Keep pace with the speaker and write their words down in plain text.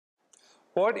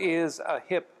What is a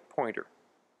hip pointer?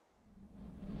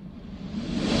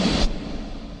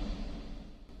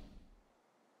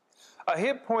 A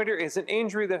hip pointer is an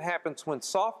injury that happens when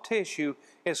soft tissue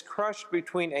is crushed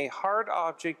between a hard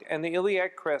object and the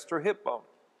iliac crest or hip bone.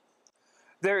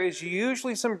 There is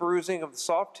usually some bruising of the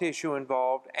soft tissue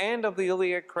involved and of the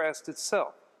iliac crest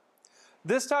itself.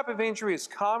 This type of injury is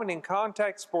common in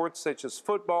contact sports such as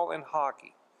football and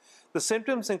hockey. The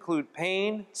symptoms include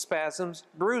pain, spasms,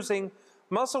 bruising,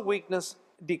 muscle weakness,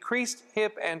 decreased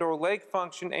hip and/or leg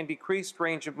function, and decreased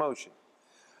range of motion.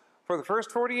 For the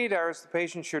first 48 hours, the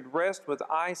patient should rest with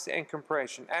ice and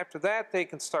compression. After that, they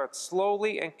can start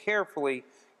slowly and carefully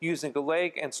using a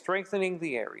leg and strengthening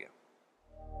the area.